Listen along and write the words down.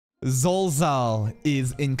Zolzal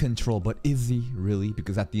is in control, but is he really?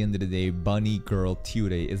 Because at the end of the day, bunny girl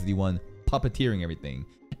Ture is the one puppeteering everything.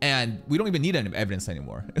 And we don't even need any evidence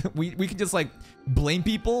anymore. we can just like blame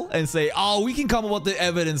people and say, oh, we can come up with the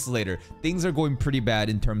evidence later. Things are going pretty bad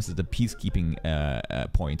in terms of the peacekeeping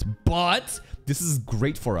point. But this is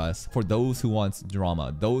great for us, for those who want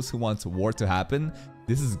drama, those who want war to happen.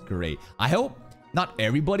 This is great. I hope not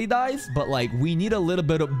everybody dies, but like we need a little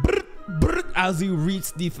bit of brr, brr, as we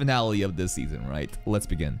reach the finale of this season, right? Let's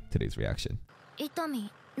begin today's reaction. Itami,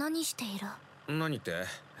 何している? 何って？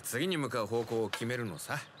次に向かう方向を決めるの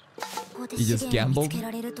さ。 He just gambled?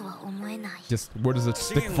 Just, where does the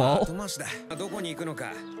stick fall?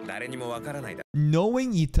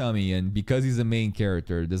 Knowing Itami, and because he's the main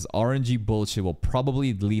character, this RNG bullshit will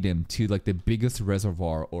probably lead him to like the biggest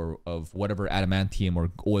reservoir or of whatever adamantium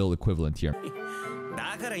or oil equivalent here.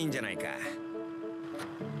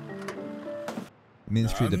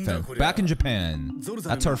 Ministry of Defense. Back in Japan.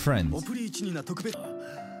 That's our friends.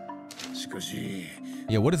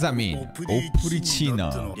 Yeah, what does that mean?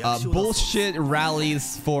 Opurichina. Bullshit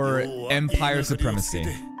rallies for empire supremacy.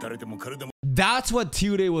 That's what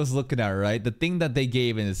Ture was looking at, right? The thing that they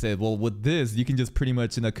gave and it said, well, with this, you can just pretty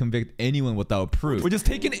much, convict anyone without proof. We're just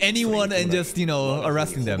taking anyone and just,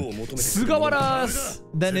 arresting them. Sugawara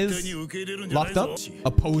then is locked up?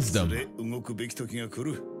 Opposed them.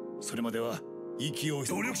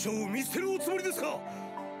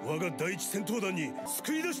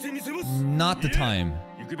 Not the time.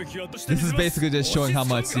 This is basically just showing how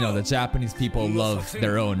much, the Japanese people love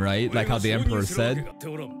their own, right? Like how the emperor said.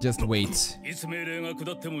 Just wait.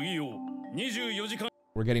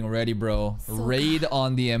 We're getting ready, bro. Raid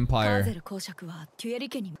on the empire.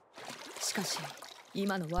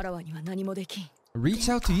 Reach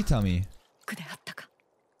out to Itami.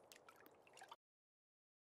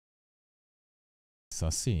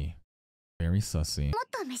 Sussy. Very sussy.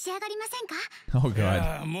 Oh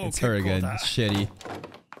god, it's her again. Shitty.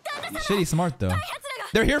 Shitty smart though.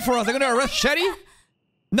 They're here for us. They're gonna arrest Shetty?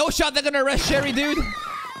 No shot they're gonna arrest Sherry, dude.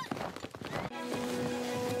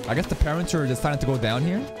 I guess the parents are deciding to go down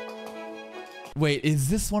here. Wait, is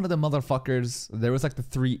this one of the motherfuckers? There was like the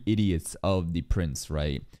 3 idiots of the prince,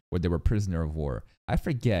 right? Where they were prisoner of war. I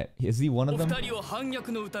forget. Is he one of them?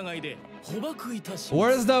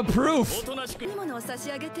 Where's the proof?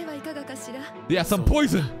 Yeah, some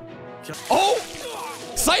poison. Oh!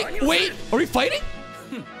 Psych! Wait! Are we fighting?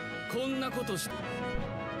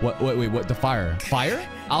 What? Wait. The fire. Fire?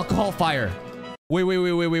 Alcohol fire. Wait.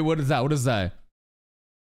 What is that? What is that?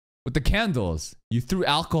 With the candles. You threw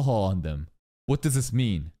alcohol on them. What does this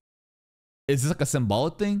mean? Is this like a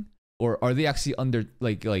symbolic thing? Or are they actually under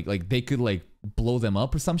like they could like blow them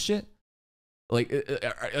up or some shit? Like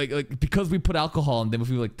because we put alcohol on them, if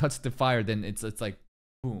we like touch the fire, then it's like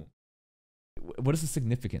boom. What is the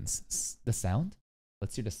significance? The sound?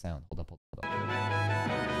 Let's hear the sound. Hold up.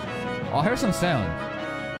 Oh, I hear some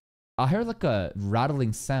sound. I hear like a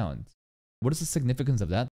rattling sound. What is the significance of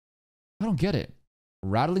that? I don't get it.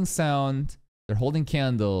 Rattling sound. They're holding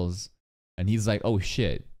candles, and he's like, oh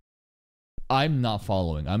shit. I'm not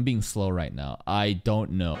following. I'm being slow right now. I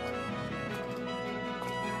don't know.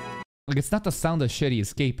 Like, it's not the sound of Shetty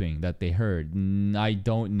escaping that they heard. I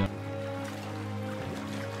don't know.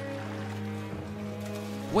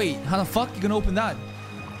 Wait, how the fuck you gonna open that?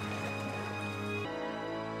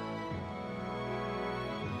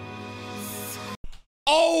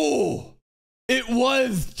 Oh! It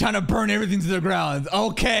was trying to burn everything to the ground.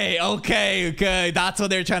 Okay. That's what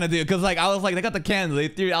they're trying to do. Because, like, I was like, they got the candle. They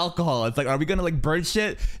threw alcohol. It's like, are we going to, like, burn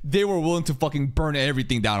shit? They were willing to fucking burn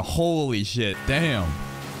everything down. Holy shit. Damn.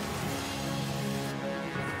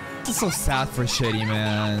 This is so sad for Shetty,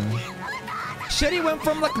 man. Shetty went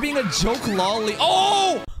from, like, being a joke lolly.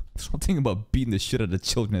 Oh! Something about beating the shit out of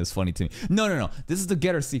children is funny to me. No. This is the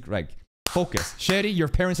getter secret. Like, focus. Shetty, your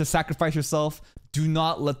parents have sacrificed yourself. Do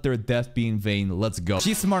not let their death be in vain. Let's go.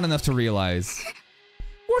 She's smart enough to realize.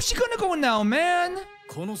 Where's she gonna go now, man?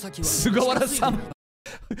 Sugawara-sama.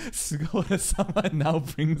 Sugawara-sama now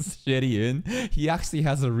brings Shetty in. He actually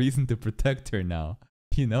has a reason to protect her now.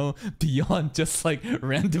 Beyond just like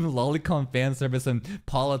random lolicon fan service and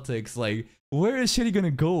politics. Like, where is Shetty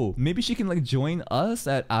gonna go? Maybe she can like join us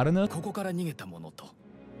at, I don't know.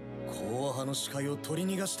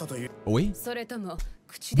 Wait?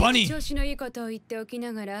 Bunny! That's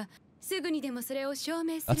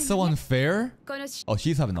so unfair. Oh,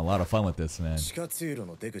 she's having a lot of fun with this, man.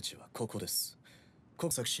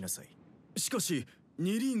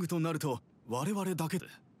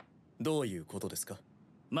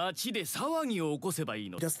 町で騒ぎを起こせばいい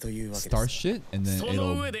の。 Start shit and then そ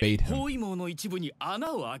の it'll 上で bait 包 him. 囲網の一部に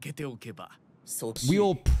穴を開けておけば。 We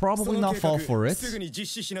will probably not fall for it. すぐに実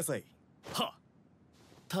施しなさい。は。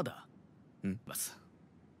ただ、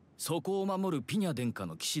そこを守るピニャ殿下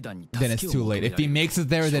の騎士団に Then 助 it's け too を求 late. め If ら he れる。 makes it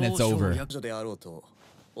there, then it's over. 役所であろうと、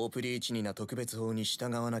オプリーチニな特別法に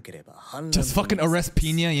従わなければ反乱。 Just fucking arrest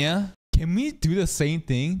Pina, yeah? Can we do the same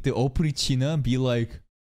thing? The Oprichina be like,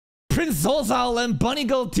 Prince Zolzal and Bunny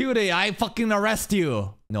Gold today, I fucking arrest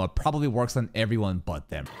you. No, it probably works on everyone but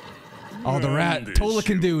them. Oh, the rat.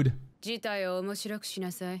 Tolican dude. 事態を面白くし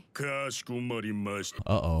なさい。かしこまりました。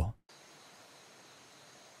 Uh-oh.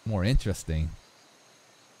 More interesting.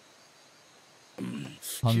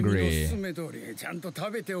 Hungry. 君の勧め通りちゃんと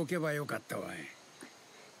食べておけばよかったわい。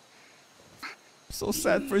 So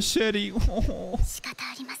sad for Shetty. 仕方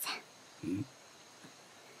ありません。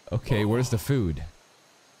 Okay, where's the food?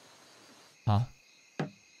 Huh?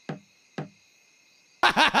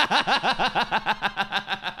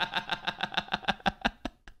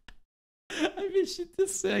 I mean, she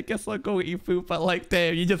just said, I guess I'll go eat food, but like,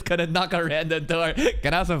 damn, you just couldn't knock a random door.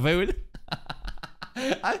 Can I have some food?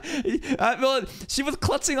 Well, she was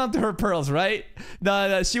clutching onto her pearls, right?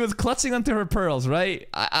 No, she was clutching onto her pearls, right?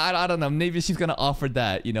 I don't know. Maybe she's gonna offer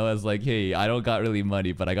that, you know, as like, hey, I don't got really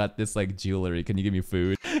money, but I got this like jewelry. Can you give me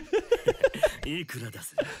food? いくら出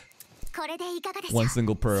す。これでいかがでしょう。 One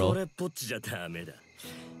single そ pearl. れっぽっちじゃダメだ。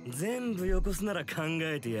全部よこすなら考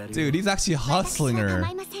えてやる。 Dude, he's actually 私 hustling は her 構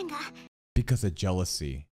いませんが、 because of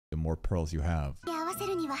jealousy. The more pearls you have. 合わせ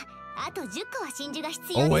るにはあと10個は真珠が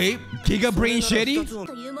必要 Oh です。 wait, Giga Brain Shitty?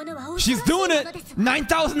 というものは She's doing it!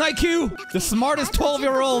 9,000 IQ! The smartest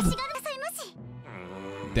 12-year-old! 欲しがなさいまし。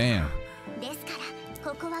 Damn. ですか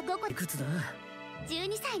らここは5個いくつだ。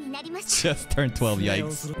 12歳になりました。 Just turned 12,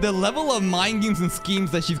 yikes. The level of mind games and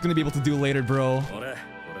schemes that she's gonna be able to do later, bro.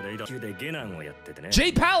 俺で急で下男をやっててね。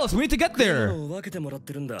 J Palace, we need to get there! 分けてもらっ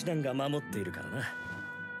てるんだ。騎士団が守っているからな。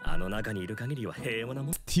あの中にいる限りは平和なも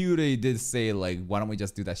ん。 Ture did say, like, why don't we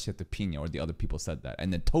just do that shit to Pina, or the other people said that.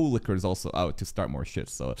 And then Toliker is also out to start more shit,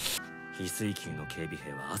 so. 翡翠宮の警備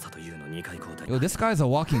兵は朝と夕の2回交代。 Yo, this guy's a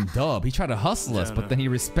walking dub. He tried to hustle us, but then he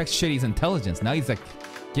respects Shitty's intelligence. Now he's like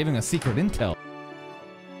giving us secret intel.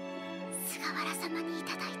 菅原様にい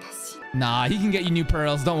ただいたし、 Nah, he can get you new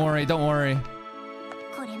pearls. Don't worry, don't worry.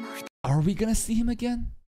 これも Are we gonna see him again?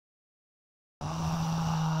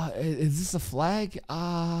 Is this a flag?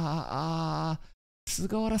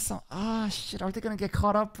 Sugawara-sama. Shit, are they gonna get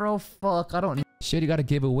caught up, bro? Fuck, I don't know. Shit, you gotta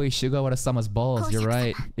give away Sugawara-sama's balls. You're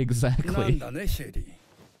right. なん Exactly. だねシェリ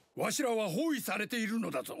ー。わしらは包囲されている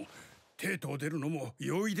のだぞ。帝都を出るのも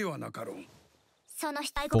容易ではなかろう。その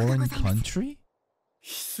外国が Foreign ございます。 country? 翡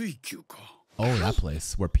翠宮か。 Oh, that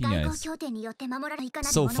place where Pina 外交 is. 協定によって守られいかな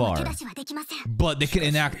る So ものは far. 手出しはできません。 But they can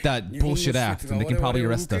enact that 日本の施 bullshit 設 act が and they can 我 probably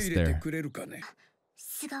々を arrest 受け us 入れて there. くれるかね。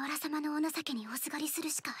菅原様のお情けにおすがりする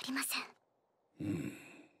しかありません。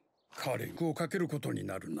彼をかけることに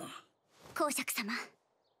なるな。公爵様、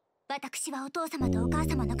私はお父様とお母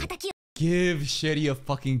様の仇を Give Shetty a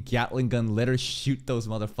fucking Gatling gun. Let her shoot those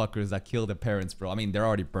motherfuckers that killed their parents, bro. I mean, they're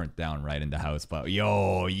already burnt down right in the house, but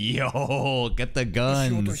yo, get the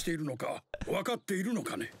しようと guns. しているのか分かっているの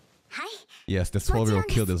かね。はい、 Yes, the 12-year-old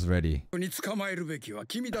kid is ready. に捕まえるべきは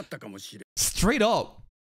君だったかもしれん。 Straight up.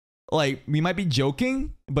 Like, we might be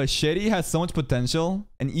joking, but Shetty has so much potential.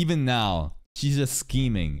 And even now, she's just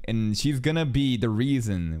scheming. And she's gonna be the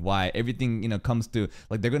reason why everything, you know, comes to...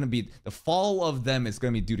 Like, they're gonna be... The fall of them is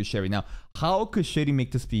gonna be due to Shetty. Now, how could Shetty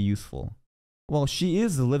make this be useful? Well, she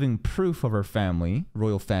is the living proof of her family,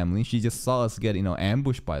 royal family. She just saw us get, you know,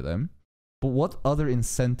 ambushed by them. But what other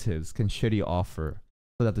incentives can Shetty offer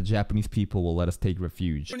so that the Japanese people will let us take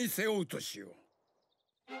refuge? に背負うとしよう。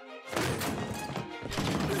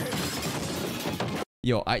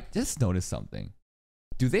 Yo, I just noticed something.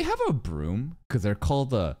 Do they have a broom? Because they're called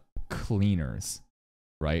the cleaners,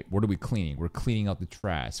 right? What are we cleaning? We're cleaning out the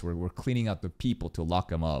trash. We're cleaning out the people to lock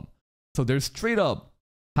them up. So they're straight up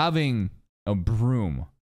having a broom.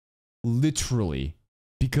 Literally.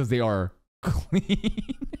 Because they are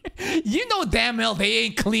clean. You know damn well they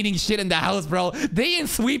ain't cleaning shit in the house, bro. They ain't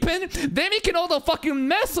sweeping. They making all the fucking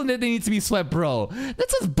mess when they need to be swept, bro.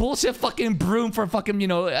 That's just bullshit fucking broom for fucking, you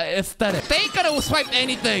know, aesthetic. They ain't gonna swipe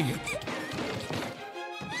anything.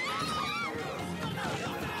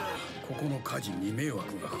 ここの火事に迷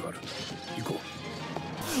惑がかかる。行こう。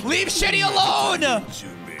Leave Shitty alone!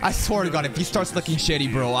 I swear to God, if he starts looking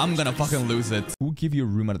shitty, bro, I'm gonna fucking lose it. We'll give you a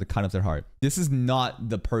room out of the kindness of their heart. This is not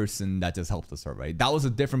the person that just helped us, right? That was a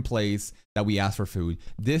different place that we asked for food.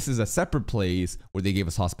 This is a separate place where they gave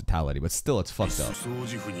us hospitality, but still, it's fucked up.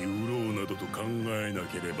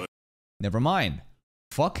 Never mind.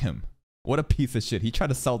 Fuck him. What a piece of shit. He tried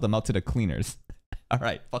to sell them out to the cleaners. All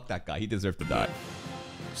right, fuck that guy. He deserved to die.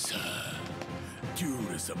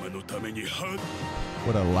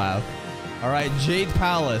 What a laugh. All right, Jade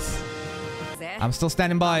Palace. I'm still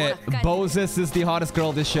standing by it. Bozis is the hottest girl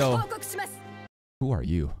of this show. Who are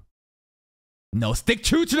you? No, stick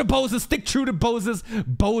true to the Bozis. Stick true to Bozis.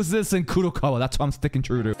 Bozis and Kurokawa. That's what I'm sticking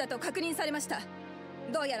true to.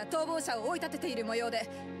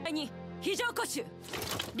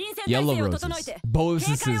 Yellow Roses.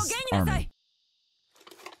 Bozis' army.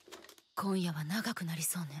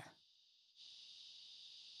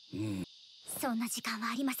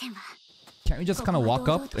 Can't we just kind of walk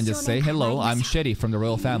up and just say, hello, I'm Shetty from the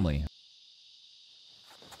royal family?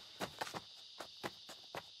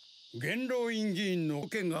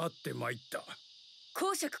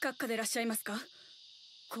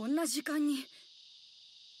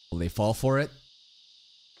 Will they fall for it?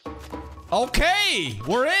 Okay,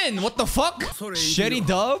 we're in. What the fuck? Shetty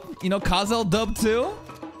dub? You know, Kazel dub too?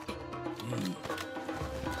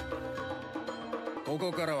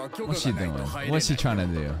 What's she doing? What's she trying to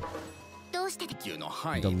do?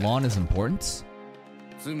 The lawn is important?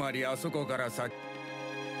 It's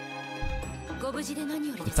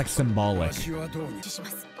like symbolic.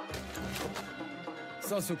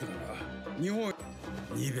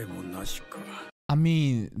 I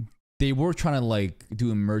mean, they were trying to like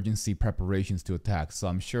do emergency preparations to attack, so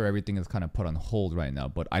I'm sure everything is kind of put on hold right now,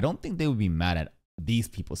 but I don't think they would be mad at these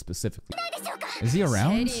people specifically. Is he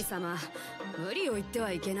around?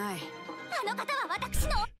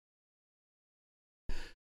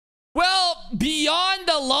 Well, beyond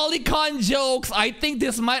the lolicon jokes, I think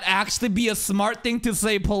this might actually be a smart thing to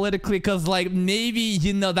say politically, because like maybe,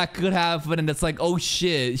 you know, that could happen and it's like, oh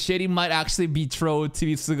shit, Shady might actually betrothed to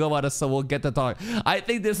Sugawara, so we'll get to talk. I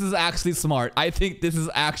think this is actually smart. I think this is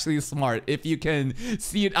actually smart if you can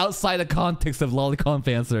see it outside the context of lolicon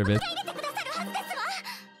fan service.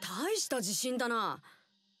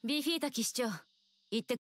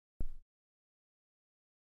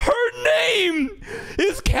 Her name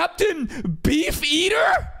is Captain Beef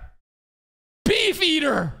Eater? Beef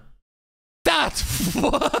Eater! That's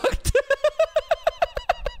fucked!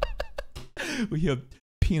 We have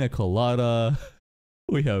Pina Colada.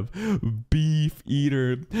 We have Beef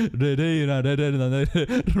Eater.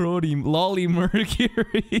 Lolly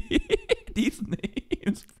Mercury. These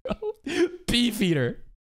names, bro. Beef Eater.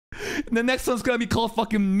 And the next one's gonna be called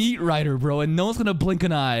fucking Meat Rider, bro, and no one's gonna blink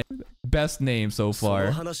an eye. Best name so far.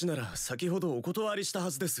 Yeah,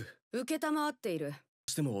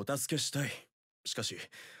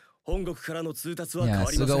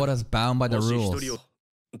 Sugawara's bound by the rules.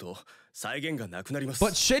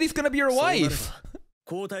 But Shady's gonna be your wife.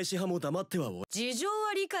 Yes.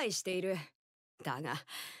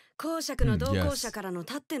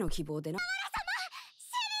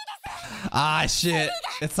 Ah, shit.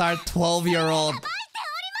 It's our 12-year-old.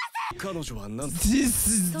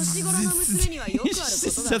 She's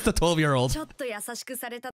just a 12-year-old.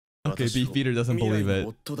 Okay, Beef Eater doesn't believe it.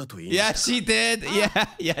 Yeah, she did.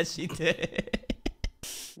 Yeah, she did.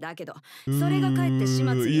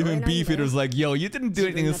 Ooh, even Beef Eater's like, yo, you didn't do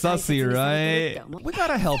anything sussy, right? We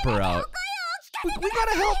gotta help her out. We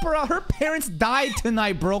gotta help her out. Her parents died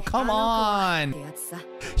tonight, bro. Come on.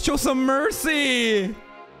 Show some mercy.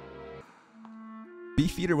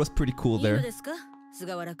 Beef Eater was pretty cool there. So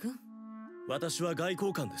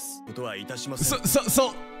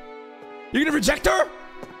you're gonna reject her?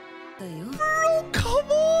 Bro, come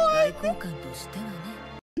on!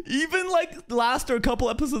 Even like last or a couple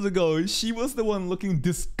episodes ago, she was the one looking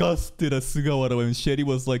disgusted at Sugawara when Shady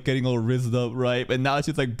was like getting all rizzed up, right? And now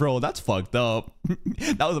she's like, bro, that's fucked up.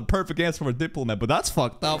 That was a perfect answer for a diplomat, but that's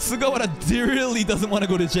fucked up. Sugawara really doesn't want to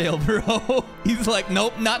go to jail, bro. He's like,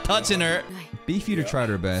 nope, not touching her. Beef Eater tried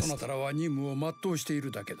her best.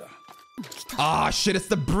 Ah, shit, it's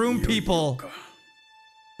the broom people.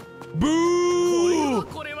 Boo!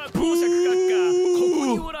 Boo!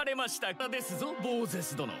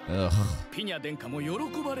 Ugh.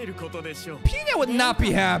 Pina would not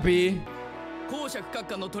be happy.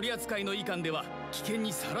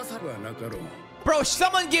 Bro,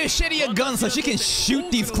 someone give Shitty a gun so she can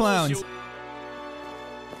shoot these clowns.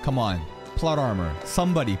 Come on. Plot armor.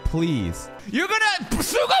 Somebody, please. You're gonna...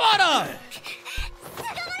 Sugawara!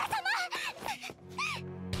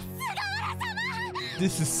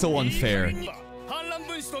 This is so unfair.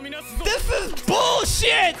 This is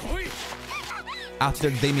bullshit! After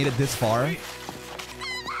they made it this far,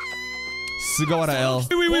 Sugawara L.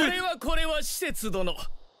 Wait.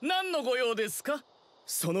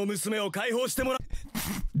 その娘を解放してもら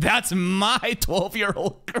That's my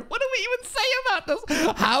 12-year-old girl. What do we even say about this?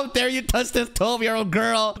 How dare you touch this 12-year-old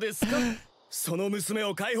girl? ですかその娘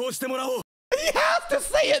を解放してもらおう He has to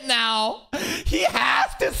say it now. He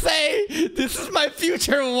has to say, this is my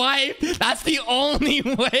future wife. That's the only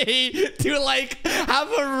way to like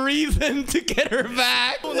have a reason to get her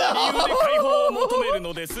back. 理由で解放を求める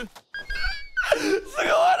のです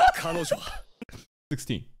彼女は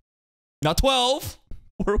 16. Not 12.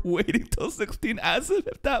 We're waiting till 16 as if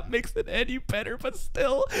that makes it any better, but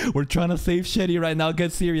still, we're trying to save Shetty right now.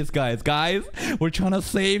 Get serious, guys. Guys, we're trying to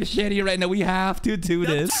save Shetty right now. We have to do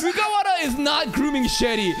this. Sugawara is not grooming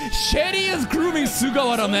Shetty. Shetty is grooming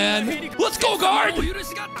Sugawara, man. Let's go, guard.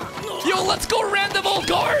 Yo, let's go, random old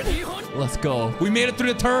guard. Let's go. We made it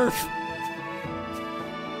through the turf.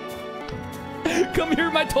 Come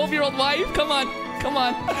here, my 12-year-old wife. Come on. Come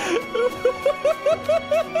on.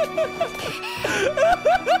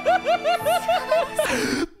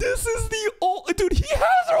 This is the old dude. He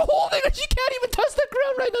has her holding and she can't even touch the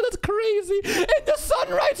ground right now. That's crazy. And the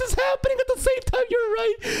sunrise is happening at the same time. You're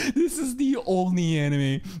right. This is the only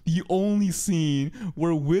anime, the only scene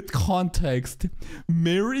where, with context,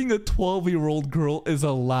 marrying a 12-year-old girl is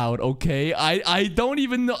allowed. Okay, I don't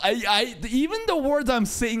even know. Even the words I'm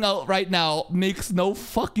saying out right now makes no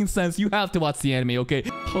fucking sense. You have to watch the anime. Okay,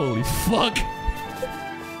 holy fuck.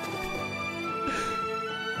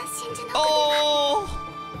 Oh,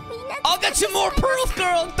 I'll get you more pearls,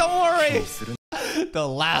 girl. Don't worry. The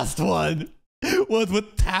last one was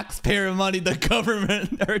with taxpayer money. The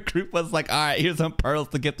government, our group was like, all right, here's some pearls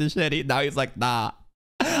to get to Shetty. Now he's like, nah.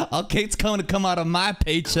 Okay, it's going to come out of my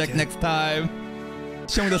paycheck next time.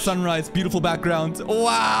 Show me the sunrise. Beautiful background.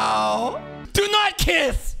 Wow. Do not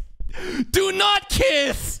kiss. Do not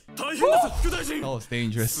kiss. Oh, it's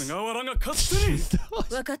dangerous. She was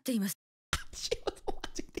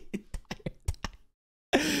watching the entire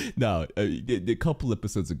time. No, a couple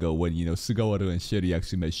episodes ago when, you know, Sugawara and Shetty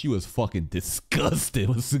actually met, she was fucking disgusted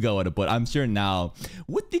with Sugawara. But I'm sure now,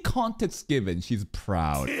 with the context given, she's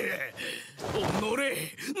proud.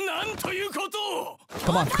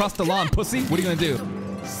 Come on, cross the lawn, pussy. What are you gonna do?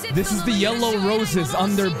 This is the yellow roses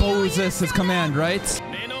under Bozus' command, right?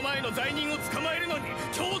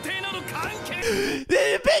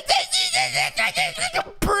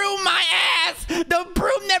 Broom my ass! The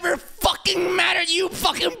broom never fucking mattered, you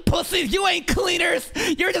fucking pussies! You ain't cleaners!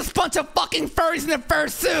 You're just a bunch of fucking furries in a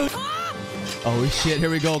fursuit! Oh shit, here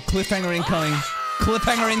we go. Cliffhanger incoming.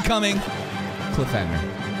 Cliffhanger incoming. Cliffhanger.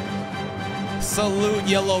 Salute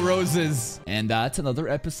yellow roses. And that's another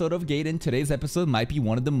episode of Gaiden. Today's episode might be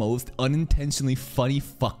one of the most unintentionally funny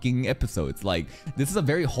fucking episodes. Like, this is a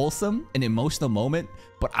very wholesome and emotional moment,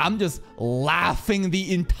 but I'm just laughing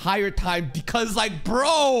the entire time because, like,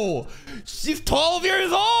 bro, she's 12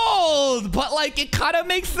 years old, but like, it kind of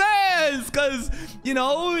makes sense because, you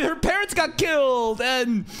know, her parents got killed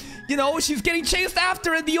and, you know, she's getting chased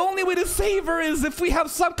after, and the only way to save her is if we have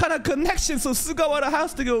some kind of connection. So Sugawara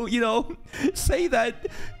has to go, you know, say that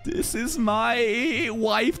this is my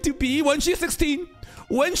wife to be when she's 16.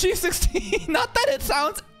 When she's 16. Not that it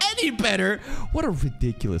sounds any better. What a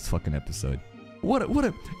ridiculous fucking episode. What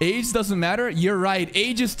a age doesn't matter. You're right.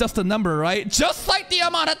 Age is just a number, right? Just like the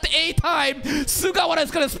amount of a time Sugawara is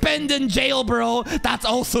gonna spend in jail, bro. That's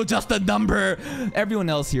also just a number. Everyone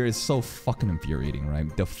else here is so fucking infuriating, right?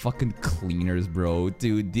 The fucking cleaners, bro.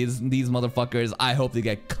 Dude, these motherfuckers, I hope they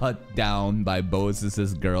get cut down by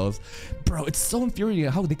Bozus' girls. Bro, it's so infuriating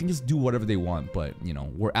how they can just do whatever they want. But, you know,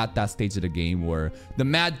 we're at that stage of the game where the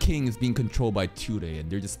Mad King is being controlled by Ture, and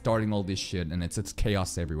they're just starting all this shit, and it's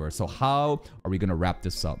chaos everywhere. So how are we gonna wrap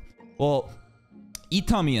this up? Well,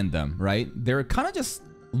 Itami and them, right? They're kind of just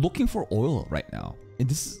looking for oil right now.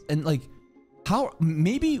 And like, how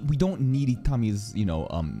maybe we don't need Itami's, you know,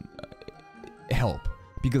 help,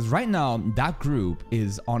 because right now that group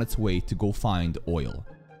is on its way to go find oil,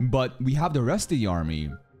 but we have the rest of the army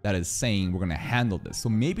that is saying we're gonna handle this. So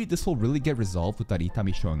maybe this will really get resolved without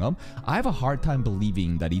Itami showing up. I have a hard time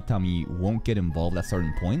believing that Itami won't get involved at a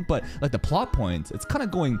certain point, but like the plot points, it's kind of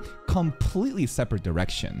going completely separate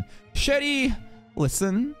direction. Shetty,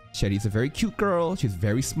 listen, Shetty's a very cute girl. She's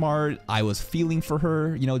very smart. I was feeling for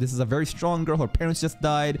her. You know, this is a very strong girl. Her parents just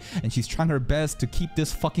died, and she's trying her best to keep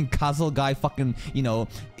this fucking Kazuo guy fucking, you know,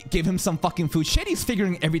 give him some fucking food. Shetty's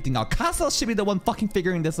figuring everything out. Kazuo should be the one fucking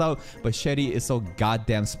figuring this out, but Shetty is so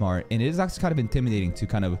goddamn smart, and it is actually kind of intimidating to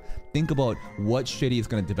kind of think about what Shetty is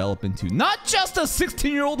going to develop into. Not just a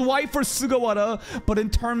 16-year-old wife for Sugawara, but in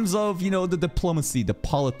terms of, you know, the diplomacy, the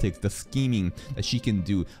politics, the scheming that she can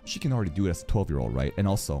do. She can already do it as a 12-year-old, right? And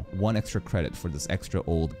also, one extra credit for this extra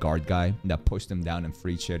old guard guy that pushed him down and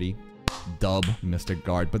freed Shetty. Dub, Mr.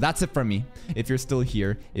 Guard. But that's it from me. If you're still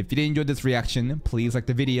here, if you did enjoy this reaction, please like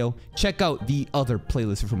the video. Check out the other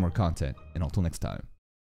playlists for more content. And until next time,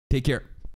 take care.